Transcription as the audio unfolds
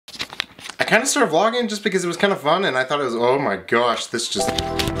kind of started vlogging just because it was kind of fun, and I thought it was, oh my gosh, this just...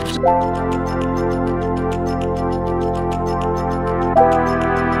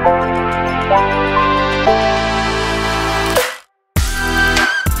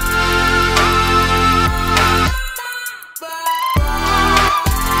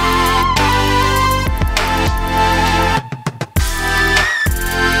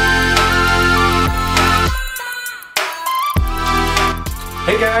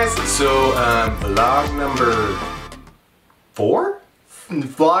 Hey guys, so vlog number 4?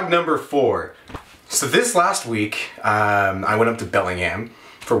 Vlog number 4. So this last week, I went up to Bellingham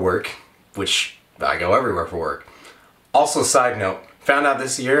for work, which I go everywhere for work. Also, side note, found out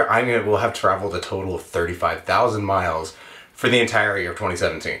this year I will have traveled a total of 35,000 miles for the entire year of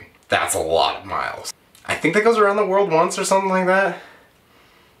 2017. That's a lot of miles. I think that goes around the world once or something like that.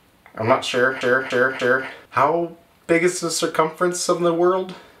 I'm not sure. How big is the circumference of the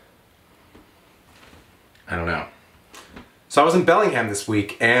world? I don't know. So I was in Bellingham this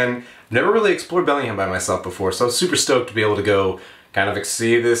week, and I've never really explored Bellingham by myself before, so I was super stoked to be able to go kind of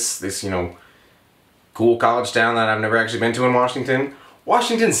see this, you know, cool college town that I've never actually been to in Washington.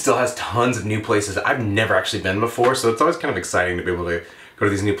 Washington still has tons of new places I've never actually been before, so it's always kind of exciting to be able to go to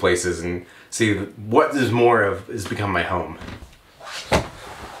these new places and see what is more of is become my home.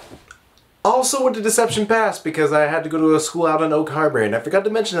 Also went to Deception Pass because I had to go to a school out in Oak Harbor, and I forgot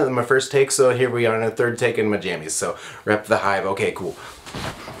to mention that in my first take, so here we are in a third take in my jammies, so rep the hive. Okay, cool.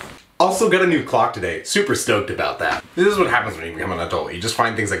 Also got a new clock today. Super stoked about that. This is what happens when you become an adult. You just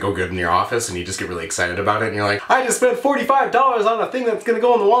find things that go good in your office and you just get really excited about it, and you're like, I just spent $45 on a thing that's gonna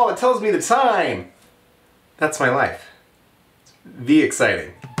go on the wall that tells me the time. That's my life. Be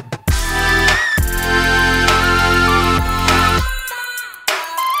exciting.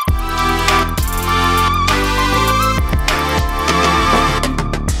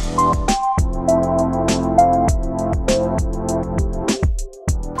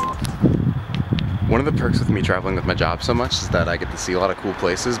 One of the perks with me traveling with my job so much is that I get to see a lot of cool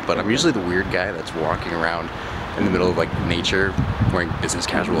places, but I'm usually the weird guy that's walking around in the middle of like nature wearing business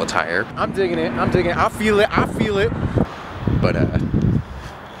casual attire. I'm digging it, I feel it. But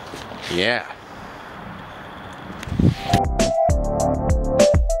yeah.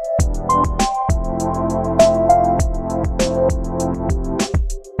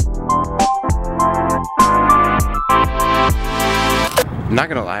 I'm not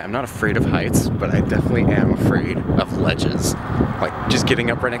gonna lie, I'm not afraid of heights, but I definitely am afraid of ledges. Like, just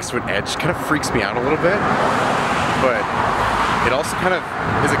getting up right next to an edge kind of freaks me out a little bit, but it also kind of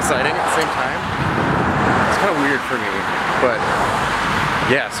is exciting at the same time. It's kind of weird for me, but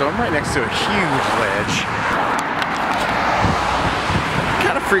yeah, so I'm right next to a huge ledge.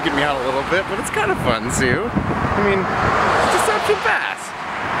 Kind of freaking me out a little bit, but it's kind of fun too. I mean, it's Deception Pass.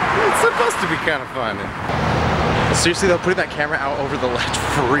 It's supposed to be kind of fun. Seriously though, putting that camera out over the ledge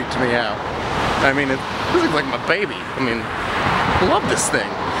freaked me out. I mean, this looks like my baby. I mean, I love this thing.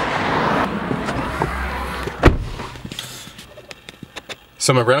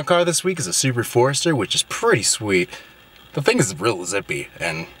 So my rental car this week is a Subaru Forester, which is pretty sweet. The thing is real zippy,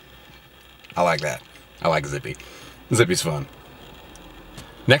 and I like that. I like zippy. Zippy's fun.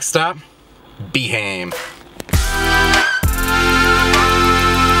 Next stop, Beeham.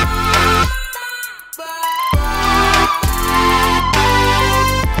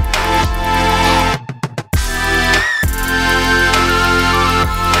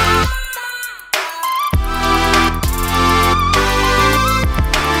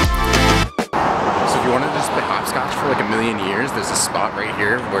 There's a spot right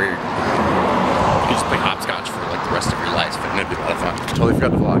here where you can just play hopscotch for like the rest of your life, and it'd be a lot of fun. Totally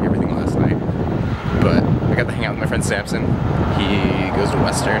forgot to vlog everything last night, but I got to hang out with my friend Samson. He goes to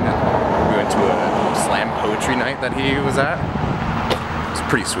Western, and we went to a slam poetry night that he was at. It's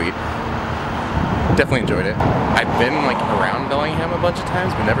pretty sweet. Definitely enjoyed it. I've been like around Bellingham a bunch of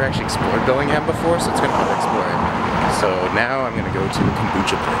times, but never actually explored Bellingham before, so it's gonna be fun to explore it. So now I'm gonna go to the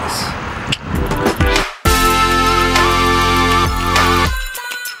kombucha place.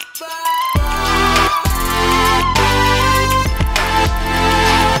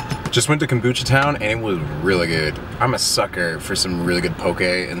 Just went to Kombucha Town and it was really good. I'm a sucker for some really good poke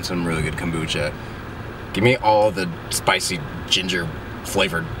and some really good kombucha. Give me all the spicy ginger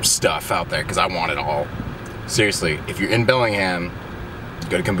flavored stuff out there because I want it all. Seriously, if you're in Bellingham,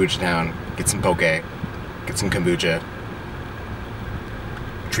 go to Kombucha Town, get some poke, get some kombucha.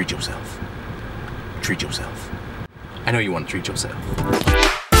 Treat yourself. Treat yourself. I know you want to treat yourself.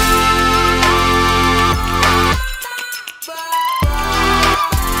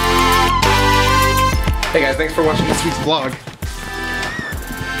 Hey guys, thanks for watching this week's vlog.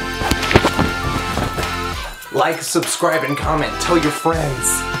 Like, subscribe, and comment. Tell your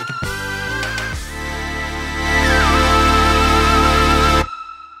friends.